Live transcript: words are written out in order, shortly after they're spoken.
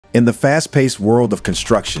In the fast-paced world of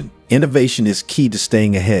construction, innovation is key to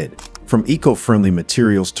staying ahead. From eco-friendly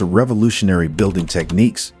materials to revolutionary building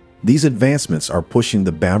techniques, these advancements are pushing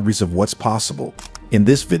the boundaries of what's possible. In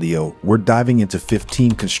this video, we're diving into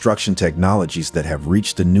 15 construction technologies that have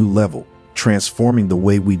reached a new level, transforming the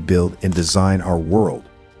way we build and design our world.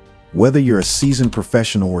 Whether you're a seasoned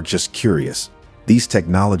professional or just curious, these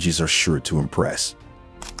technologies are sure to impress.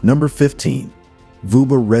 Number 15.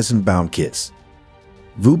 Vuba Resin-Bound Kits.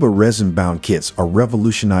 Vuba resin-bound kits are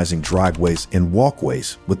revolutionizing driveways and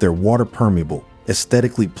walkways with their water-permeable,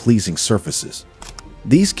 aesthetically pleasing surfaces.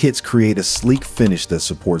 These kits create a sleek finish that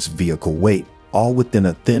supports vehicle weight, all within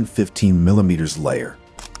a thin 15mm layer.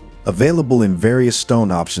 Available in various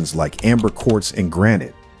stone options like amber quartz and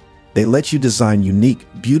granite, they let you design unique,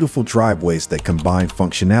 beautiful driveways that combine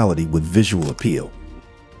functionality with visual appeal.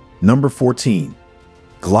 Number 14.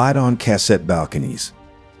 Glide-On Cassette Balconies.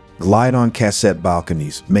 Glide-On Cassette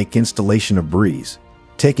balconies make installation a breeze,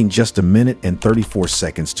 taking just a minute and 34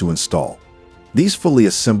 seconds to install. These fully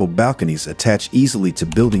assembled balconies attach easily to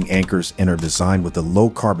building anchors and are designed with a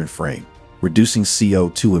low-carbon frame, reducing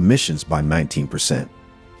CO2 emissions by 19%.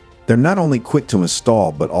 They're not only quick to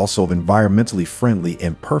install but also environmentally friendly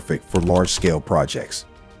and perfect for large-scale projects.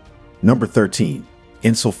 Number 13.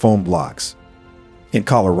 Insul Foam Blocks. In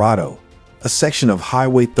Colorado, a section of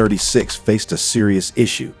Highway 36 faced a serious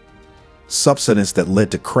issue: subsidence that led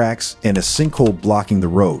to cracks and a sinkhole blocking the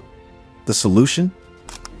road. The solution?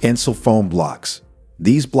 Insul foam blocks.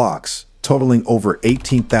 These blocks, totaling over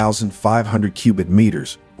 18,500 cubic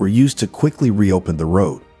meters, were used to quickly reopen the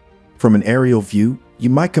road. From an aerial view, you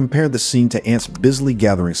might compare the scene to ants busily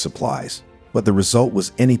gathering supplies, but the result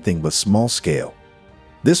was anything but small scale.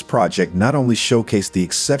 This project not only showcased the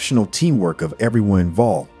exceptional teamwork of everyone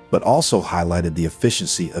involved, but also highlighted the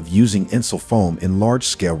efficiency of using Insul foam in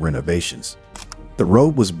large-scale renovations. The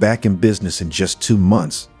road was back in business in just 2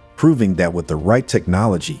 months, proving that with the right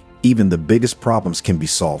technology, even the biggest problems can be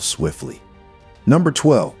solved swiftly. Number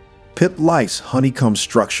 12. Piplife's Honeycomb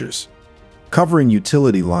Structures. Covering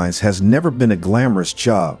utility lines has never been a glamorous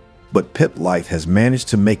job, but Piplife has managed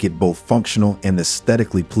to make it both functional and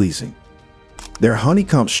aesthetically pleasing. Their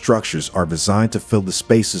honeycomb structures are designed to fill the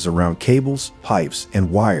spaces around cables, pipes, and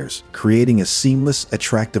wires, creating a seamless,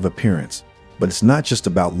 attractive appearance. But it's not just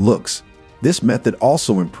about looks. This method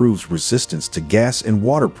also improves resistance to gas and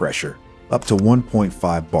water pressure, up to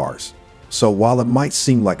 1.5 bars. So while it might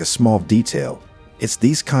seem like a small detail, it's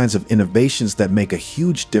these kinds of innovations that make a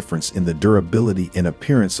huge difference in the durability and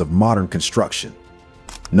appearance of modern construction.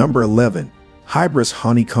 Number 11. Hybris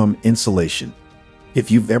Honeycomb Insulation. If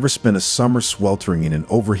you've ever spent a summer sweltering in an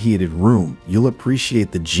overheated room, you'll appreciate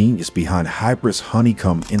the genius behind Hybris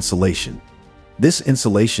Honeycomb Insulation. This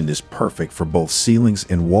insulation is perfect for both ceilings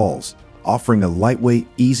and walls, offering a lightweight,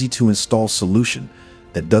 easy-to-install solution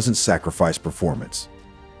that doesn't sacrifice performance.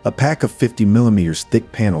 A pack of 50mm thick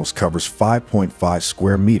panels covers 5.5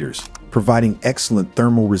 square meters, providing excellent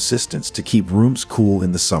thermal resistance to keep rooms cool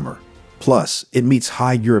in the summer. Plus, it meets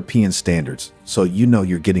high European standards, so you know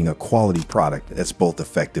you're getting a quality product that's both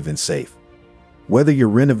effective and safe. Whether you're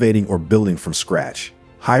renovating or building from scratch,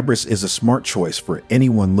 Hybris is a smart choice for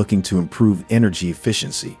anyone looking to improve energy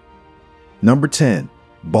efficiency. Number 10.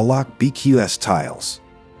 BakbqS Tiles.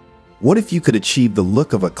 What if you could achieve the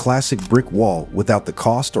look of a classic brick wall without the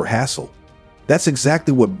cost or hassle? That's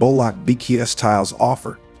exactly what BakbqS Tiles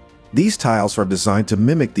offer. These tiles are designed to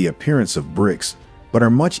mimic the appearance of bricks, but are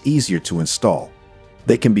much easier to install.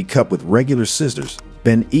 They can be cut with regular scissors,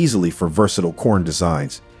 bend easily for versatile corner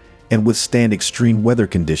designs, and withstand extreme weather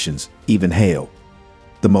conditions, even hail.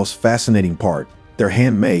 The most fascinating part, they're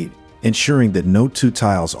handmade, ensuring that no two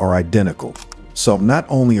tiles are identical. So not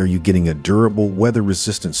only are you getting a durable,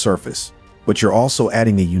 weather-resistant surface, but you're also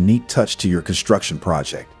adding a unique touch to your construction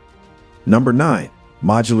project. Number 9.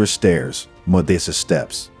 Modular Stairs, Modular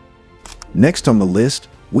Steps. Next on the list,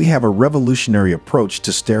 we have a revolutionary approach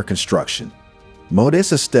to stair construction.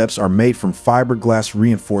 Modular steps are made from fiberglass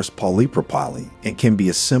reinforced polypropylene and can be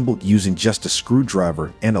assembled using just a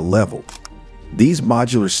screwdriver and a level. These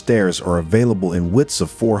modular stairs are available in widths of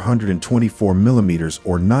 424mm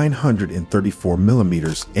or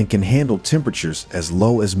 934mm and can handle temperatures as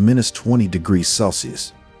low as -20 degrees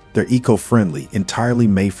Celsius. They're eco-friendly, entirely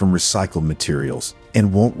made from recycled materials,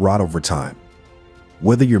 and won't rot over time.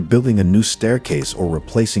 Whether you're building a new staircase or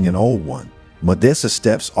replacing an old one, Modular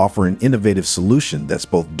Steps offer an innovative solution that's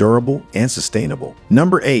both durable and sustainable.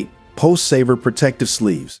 Number 8. Postsaver Protective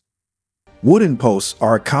Sleeves. Wooden posts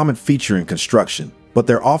are a common feature in construction, but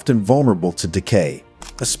they're often vulnerable to decay,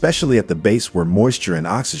 especially at the base where moisture and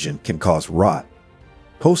oxygen can cause rot.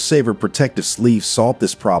 Postsaver protective sleeves solve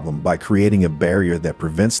this problem by creating a barrier that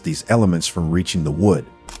prevents these elements from reaching the wood.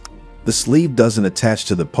 The sleeve doesn't attach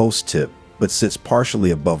to the post tip, but sits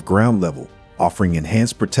partially above ground level, offering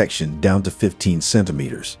enhanced protection down to 15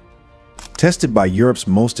 centimeters. Tested by Europe's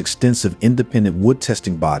most extensive independent wood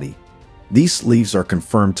testing body, these sleeves are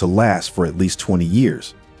confirmed to last for at least 20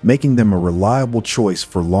 years, making them a reliable choice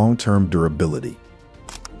for long-term durability.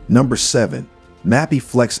 Number 7. Mappy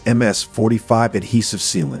Flex MS45 Adhesive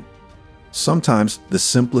Sealant. Sometimes the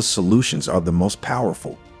simplest solutions are the most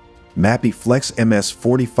powerful. Mappy Flex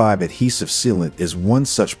MS45 Adhesive Sealant is one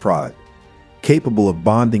such product, capable of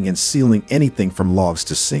bonding and sealing anything from logs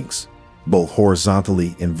to sinks, both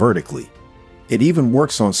horizontally and vertically. It even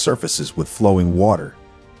works on surfaces with flowing water.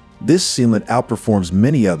 This sealant outperforms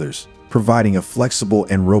many others, providing a flexible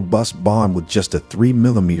and robust bond with just a 3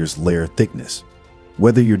 mm layer thickness.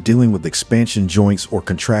 Whether you're dealing with expansion joints or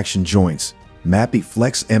contraction joints, Mappy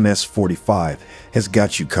Flex MS45 has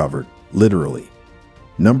got you covered, literally.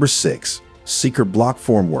 Number 6. Seer Block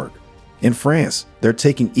formwork. In France, they're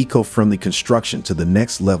taking eco-friendly construction to the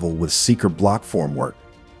next level with Seer Block formwork.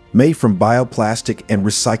 Made from bioplastic and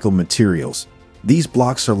recycled materials, these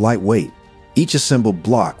blocks are lightweight. Each assembled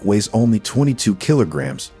block weighs only 22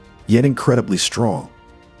 kilograms, yet incredibly strong.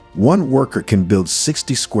 One worker can build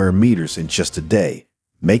 60 square meters in just a day,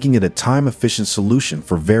 making it a time-efficient solution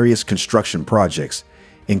for various construction projects,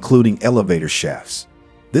 including elevator shafts.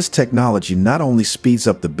 This technology not only speeds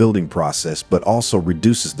up the building process but also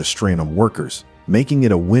reduces the strain on workers, making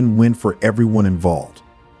it a win-win for everyone involved.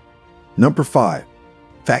 Number 5.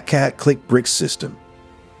 Fatat Click Brick System.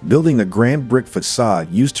 Building a grand brick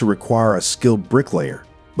facade used to require a skilled bricklayer,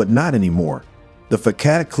 but not anymore. The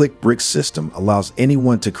Fatat Click Brick System allows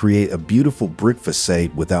anyone to create a beautiful brick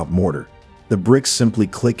facade without mortar. The bricks simply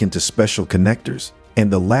click into special connectors,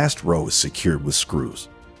 and the last row is secured with screws.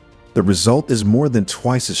 The result is more than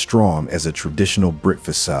twice as strong as a traditional brick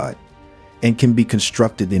facade, and can be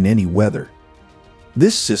constructed in any weather.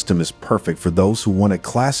 This system is perfect for those who want a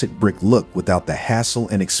classic brick look without the hassle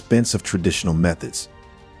and expense of traditional methods.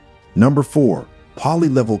 Number 4.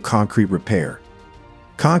 Polylevel concrete repair.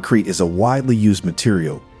 Concrete is a widely used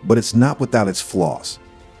material, but it's not without its flaws.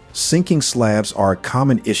 Sinking slabs are a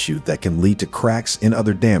common issue that can lead to cracks and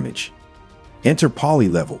other damage. Enter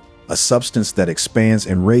polylevel, a substance that expands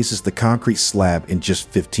and raises the concrete slab in just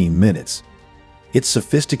 15 minutes. Its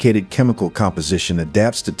sophisticated chemical composition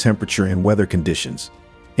adapts to temperature and weather conditions,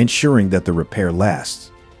 ensuring that the repair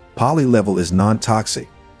lasts. Polylevel is non-toxic,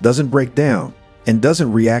 doesn't break down, and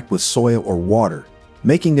doesn't react with soil or water,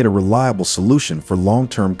 making it a reliable solution for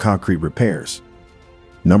long-term concrete repairs.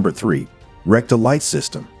 Number 3. Rectilite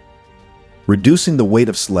System. Reducing the weight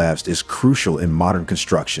of slabs is crucial in modern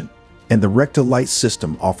construction, and the Rectilite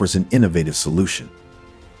System offers an innovative solution.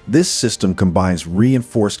 This system combines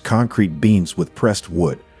reinforced concrete beams with pressed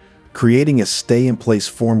wood, creating a stay-in-place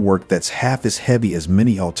formwork that's half as heavy as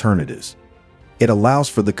many alternatives. It allows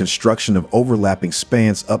for the construction of overlapping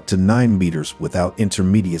spans up to 9 meters without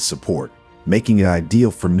intermediate support, making it ideal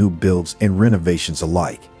for new builds and renovations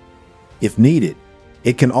alike. If needed,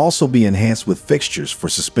 it can also be enhanced with fixtures for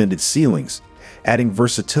suspended ceilings, adding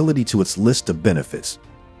versatility to its list of benefits.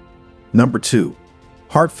 Number 2.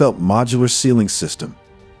 Heartfelt Modular Ceiling System.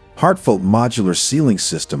 Heartfelt Modular Ceiling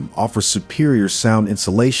System offers superior sound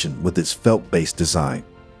insulation with its felt-based design.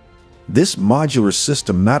 This modular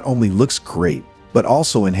system not only looks great, but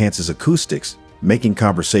also enhances acoustics, making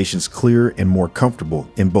conversations clearer and more comfortable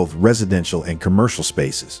in both residential and commercial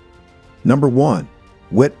spaces. Number 1.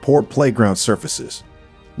 Wet Pour Playground Surfaces.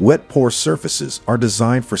 Wet pour surfaces are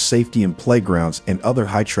designed for safety in playgrounds and other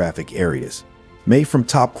high-traffic areas. Made from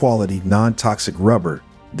top-quality, non-toxic rubber,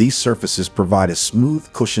 these surfaces provide a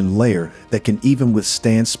smooth, cushioned layer that can even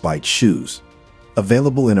withstand spiked shoes.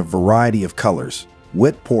 Available in a variety of colors,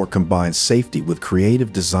 Wet Pour combines safety with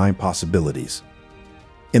creative design possibilities.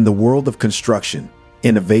 In the world of construction,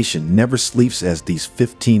 innovation never sleeps, as these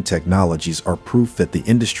 15 technologies are proof that the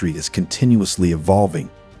industry is continuously evolving,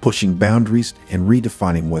 pushing boundaries and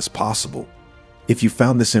redefining what's possible. If you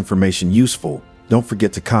found this information useful, don't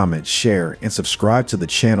forget to comment, share, and subscribe to the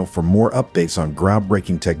channel for more updates on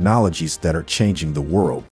groundbreaking technologies that are changing the world.